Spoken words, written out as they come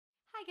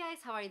Hi guys,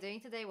 how are you doing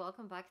today?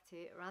 Welcome back to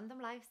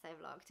Random Lifestyle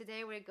Vlog.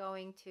 Today we're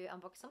going to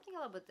unbox something a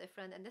little bit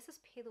different, and this is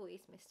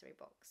Plouise mystery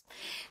box.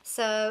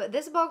 So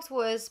this box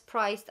was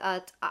priced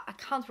at, I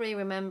can't really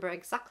remember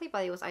exactly,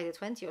 but it was either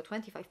 20 or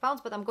 25 pounds,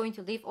 but I'm going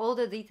to leave all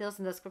the details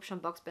in the description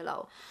box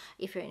below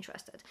if you're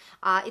interested.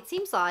 It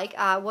seems like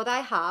what I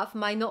have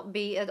might not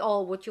be at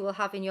all what you will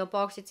have in your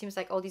box. It seems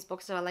like all these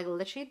boxes are like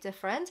literally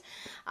different.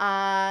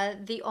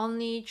 The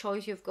only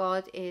choice you've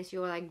got is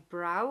your like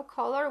brow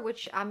color,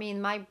 which I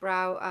mean my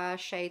brow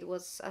shade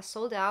was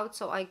sold out,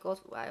 so I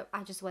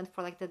just went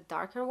for like the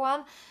darker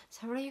one.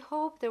 So I really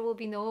hope there will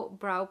be no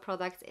brow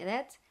products in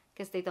it,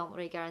 because they don't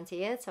really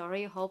guarantee it. So I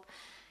really hope,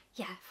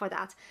 yeah, for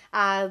that.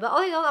 But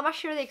all in all, I'm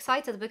actually really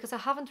excited because I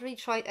haven't really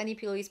tried any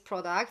Plouise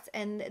products,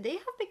 and they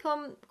have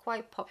become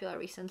quite popular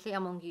recently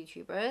among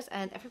YouTubers,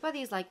 and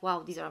everybody is like,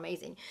 wow, these are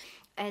amazing.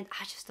 And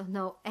I just don't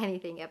know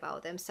anything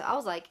about them, so I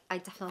was like, I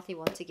definitely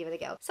want to give it a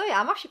go. So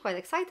yeah, I'm actually quite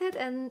excited,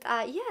 and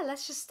yeah,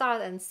 let's just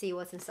start and see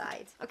what's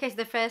inside. Okay, so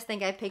the first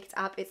thing I picked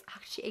up is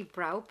actually a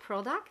brow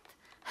product.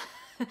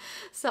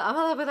 So I'm a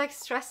little bit like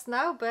stressed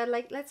now, but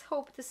like let's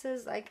hope this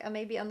is like a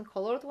maybe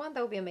uncolored one.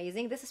 That would be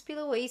amazing. This is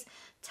Plouise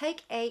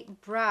Take a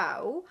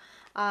Brow,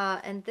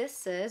 and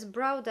this is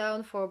brow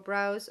down for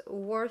brows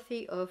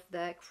worthy of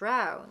the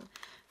crown.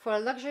 For a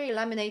luxury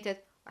laminated,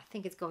 I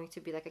think it's going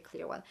to be like a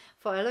clear one.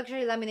 For a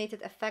luxury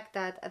laminated effect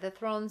that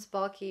dethrones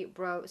bulky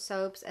brow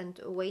soaps and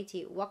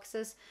weighty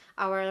waxes,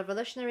 our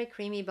revolutionary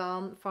creamy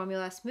balm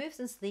formula smooths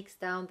and sleeks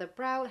down the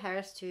brow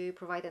hairs to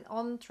provide an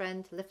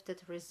on-trend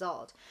lifted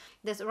result.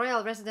 This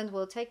royal resident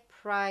will take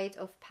pride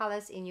of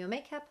palace in your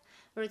makeup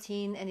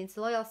routine, and its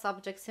loyal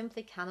subjects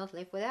simply cannot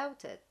live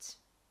without it.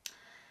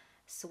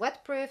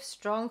 Sweat-proof,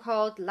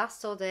 stronghold,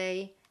 lasts all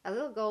day, a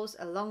little goes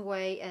a long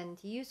way,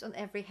 and used on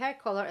every hair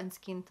color and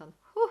skin tone.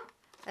 Whew.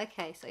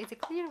 Okay, so it's a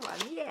clear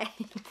one, yay!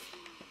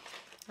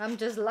 I'm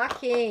just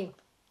lucky,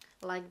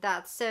 like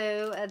that.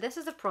 So this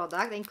is the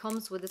product, and it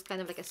comes with this kind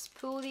of like a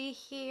spoolie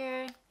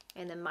here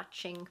in a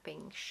matching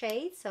pink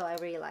shade, so I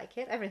really like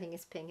it. Everything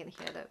is pink in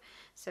here though,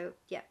 so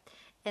yeah.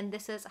 And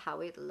this is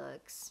how it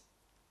looks.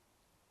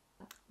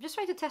 I'm just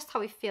trying to test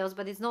how it feels,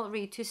 but it's not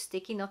really too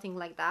sticky, nothing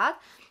like that.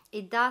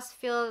 It does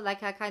feel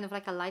like a kind of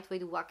like a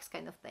lightweight wax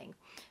kind of thing.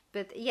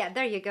 But yeah,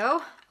 there you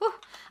go. Whew.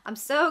 I'm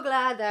so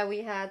glad that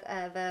we had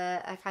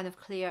the kind of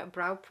clear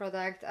brow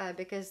product,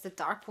 because the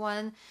dark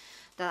one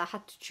that I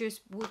had to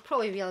choose would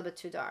probably be a little bit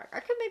too dark. I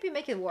could maybe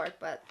make it work,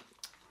 but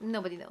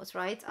nobody knows,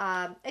 right?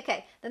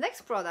 Okay, the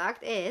next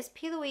product is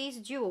Plouise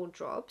Dual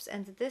Drops,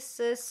 and this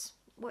is,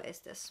 what is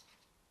this?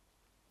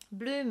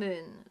 Blue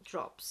Moon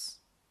Drops.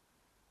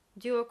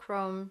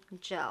 Duochrome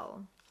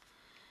Gel.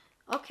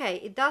 Okay,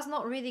 it does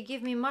not really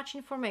give me much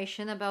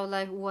information about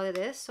like what it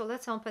is, so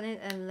let's open it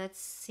and let's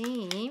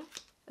see.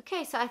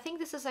 Okay, so I think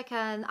this is like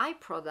an eye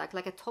product,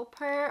 like a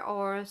topper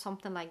or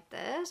something like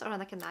this, or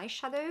like an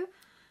eyeshadow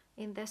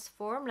in this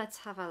form. Let's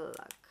have a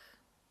look.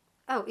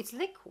 Oh, it's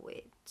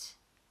liquid.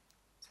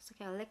 So it's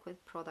like a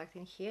liquid product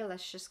in here.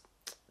 Let's just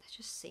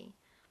see.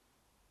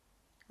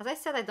 As I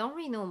said, I don't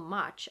really know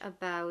much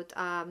about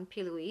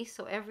Plouise,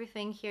 so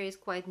everything here is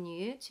quite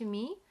new to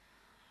me.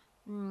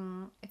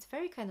 It's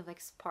very kind of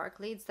like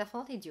sparkly. It's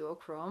definitely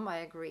duochrome, I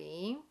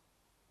agree.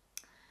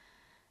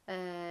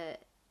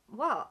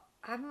 Well,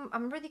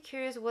 I'm really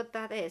curious what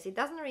that is. It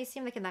doesn't really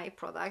seem like an eye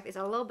product. It's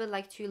a little bit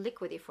like too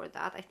liquidy for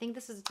that. I think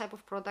this is the type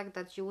of product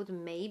that you would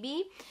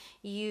maybe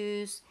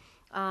use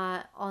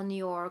on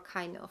your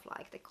kind of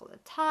like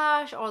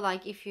décolletage, or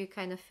like if you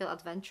kind of feel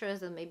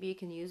adventurous, then maybe you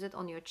can use it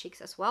on your cheeks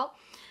as well.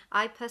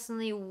 I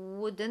personally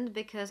wouldn't,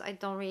 because I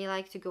don't really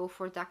like to go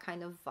for that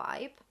kind of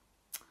vibe.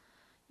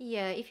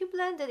 Yeah, if you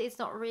blend it, it's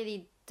not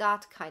really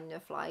that kind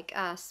of like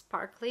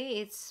sparkly.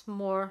 It's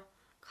more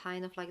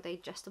kind of like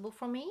digestible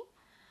for me.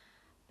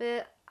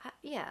 But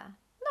yeah,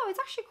 no, it's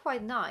actually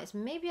quite nice.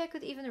 Maybe I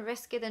could even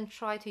risk it and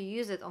try to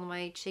use it on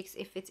my cheeks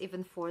if it's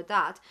even for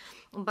that.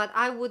 But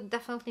I would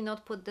definitely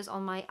not put this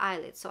on my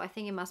eyelids. So I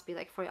think it must be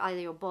like for either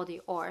your body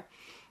or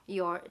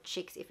your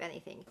cheeks, if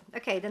anything.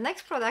 Okay, the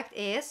next product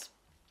is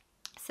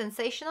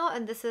Sensational,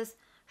 and this is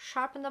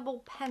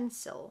Sharpenable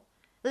Pencil,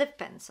 Lip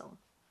Pencil.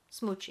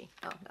 Smoochy.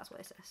 Oh, that's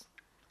what it says.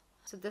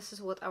 So this is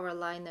what our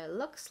liner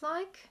looks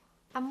like.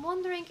 I'm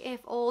wondering if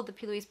all the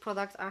Plouise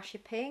products are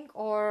actually pink,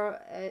 or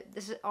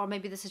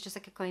maybe this is just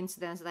like a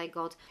coincidence that I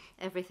got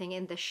everything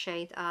in the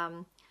shade.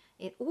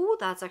 Oh,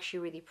 that's actually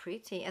really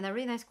pretty and a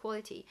really nice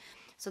quality.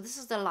 So this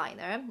is the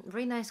liner,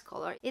 really nice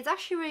color. It's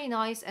actually really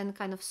nice and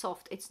kind of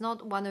soft. It's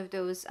not one of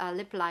those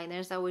lip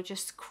liners that will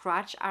just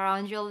scratch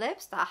around your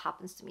lips. That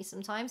happens to me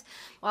sometimes.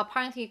 Well,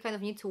 apparently you kind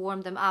of need to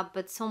warm them up,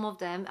 but some of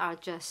them are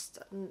just,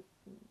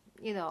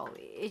 you know,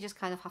 you just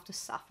kind of have to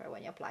suffer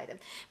when you apply them.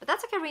 But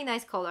that's like a really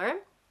nice color.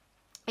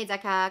 It's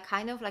like a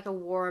kind of like a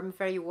warm,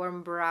 very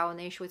warm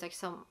brownish with like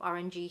some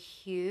orangey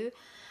hue.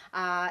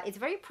 It's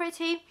very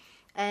pretty,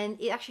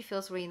 and it actually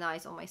feels really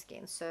nice on my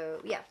skin. So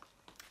yeah,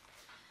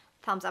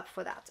 thumbs up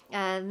for that.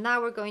 And now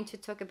we're going to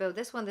talk about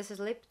this one. This is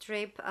Lip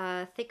Drip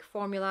Thick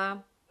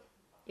Formula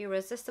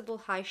Irresistible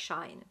High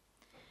Shine.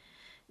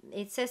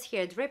 it says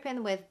here,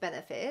 dripping with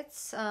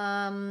benefits,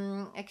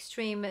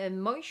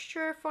 extreme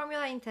moisture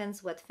formula,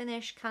 intense wet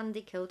finish,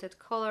 candy coated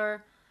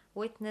color,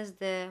 witness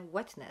the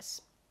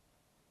wetness.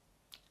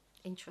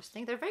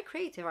 Interesting. They're very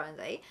creative, aren't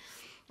they?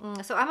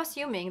 So I'm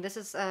assuming this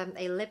is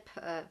a lip,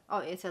 oh,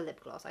 it's a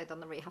lip gloss. I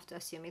don't really have to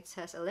assume. It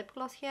says a lip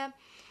gloss here.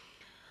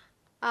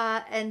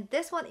 And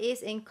this one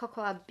is in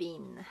cocoa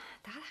bean.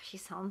 That actually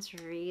sounds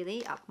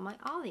really up my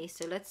alley.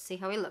 So let's see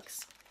how it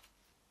looks.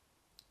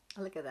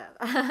 Look at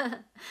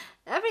that.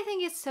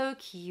 Everything is so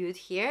cute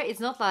here. It's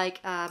not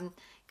like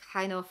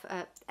kind of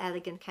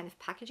elegant kind of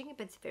packaging,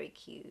 but it's very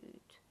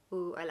cute.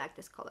 Ooh, I like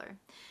this color.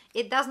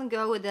 It doesn't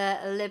go with the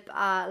lip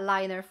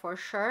liner for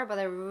sure, but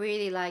I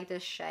really like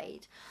this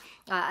shade.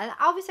 And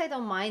obviously I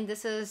don't mind.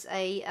 This is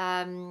a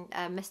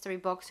mystery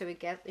box, so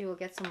you will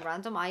get some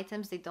random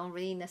items. They don't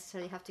really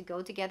necessarily have to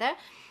go together,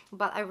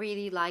 but I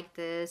really like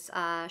this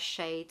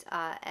shade,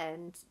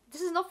 and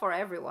this is not for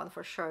everyone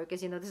for sure,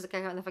 because you know this is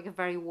kind of like a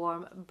very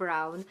warm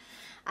brown,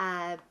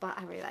 but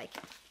I really like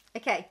it.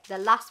 Okay, the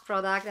last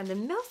product and the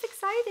most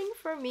exciting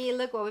for me.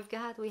 Look what we've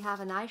got. We have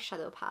an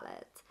eyeshadow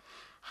palette.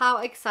 How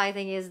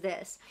exciting is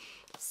this?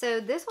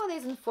 So this one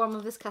is in form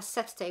of this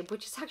cassette tape,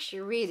 which is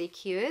actually really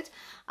cute.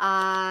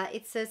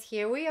 It says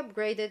here, we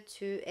upgraded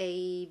to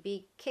a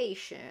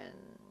vacation.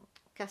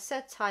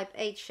 Cassette type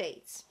 8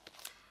 shades.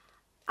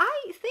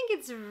 I think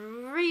it's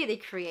really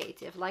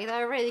creative. Like,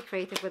 they're really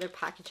creative with their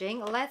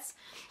packaging. Let's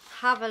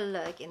have a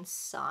look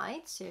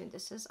inside. So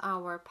this is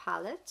our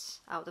palette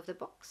out of the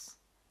box.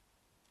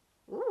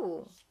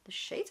 Ooh, the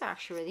shades are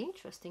actually really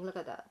interesting. Look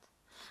at that.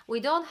 We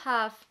don't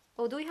have...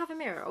 Oh, do we have a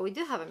mirror? Oh, we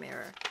do have a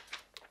mirror.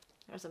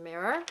 There's a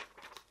mirror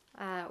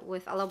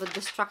with a little bit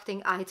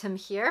distracting item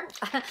here,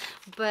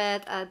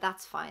 but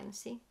that's fine,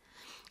 see?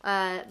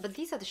 But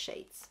these are the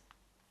shades.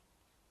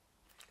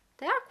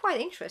 They are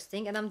quite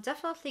interesting, and I'm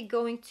definitely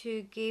going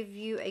to give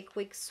you a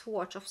quick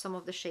swatch of some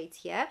of the shades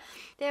here.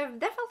 They're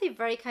definitely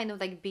very kind of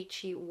like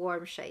beachy,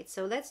 warm shades.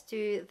 So let's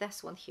do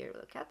this one here.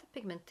 Look at the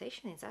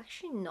pigmentation. It's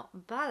actually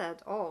not bad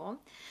at all.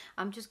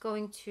 I'm just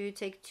going to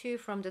take 2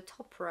 from the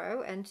top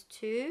row and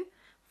 2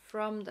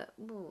 from the,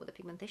 ooh, the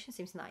pigmentation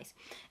seems nice,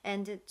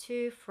 and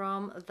 2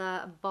 from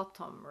the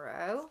bottom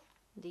row.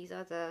 These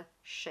are the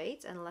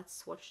shades, and let's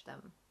swatch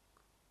them.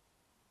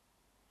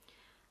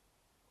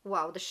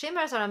 Wow, the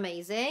shimmers are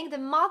amazing. The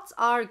mattes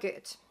are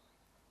good.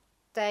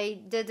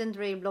 They didn't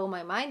really blow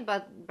my mind,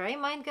 but bear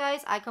in mind,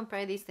 guys, I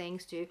compare these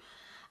things to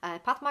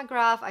Pat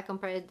McGrath. I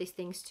compare these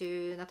things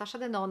to Natasha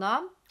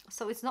Denona,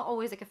 so it's not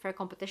always like a fair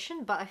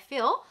competition, but I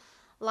feel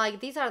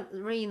like these are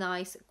really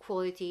nice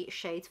quality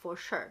shades for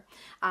sure.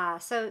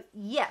 So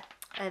yeah,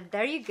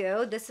 there you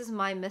go. This is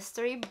my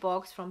mystery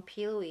box from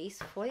Plouise,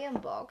 fully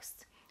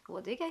unboxed.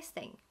 What do you guys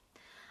think?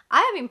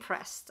 I am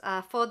impressed.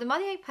 For the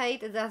money I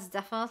paid, that's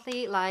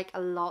definitely like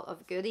a lot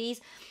of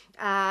goodies.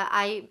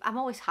 I'm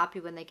always happy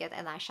when I get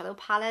an eyeshadow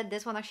palette.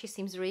 This one actually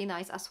seems really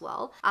nice as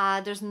well.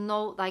 There's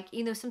no, like,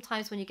 you know,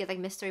 sometimes when you get like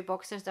mystery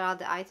boxes, there are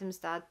the items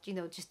that, you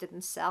know, just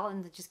didn't sell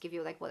and they just give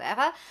you like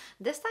whatever.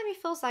 This time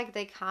it feels like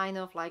they kind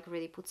of like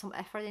really put some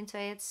effort into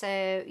it.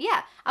 So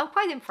yeah, I'm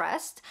quite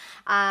impressed.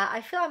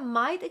 I feel I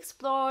might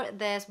explore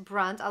this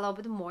brand a little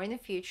bit more in the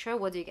future.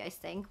 What do you guys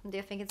think? Do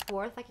you think it's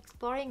worth like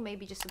exploring?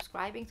 Maybe just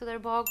subscribing to their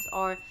box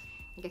or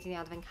getting the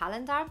advent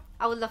calendar?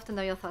 I would love to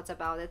know your thoughts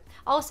about it.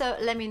 Also,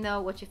 let me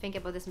know what you think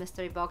about this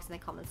mystery box in the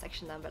comment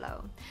section down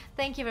below.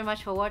 Thank you very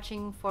much for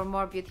watching. For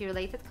more beauty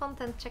related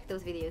content, check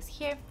those videos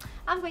here.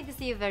 I'm going to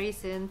see you very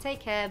soon. Take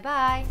care.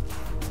 Bye.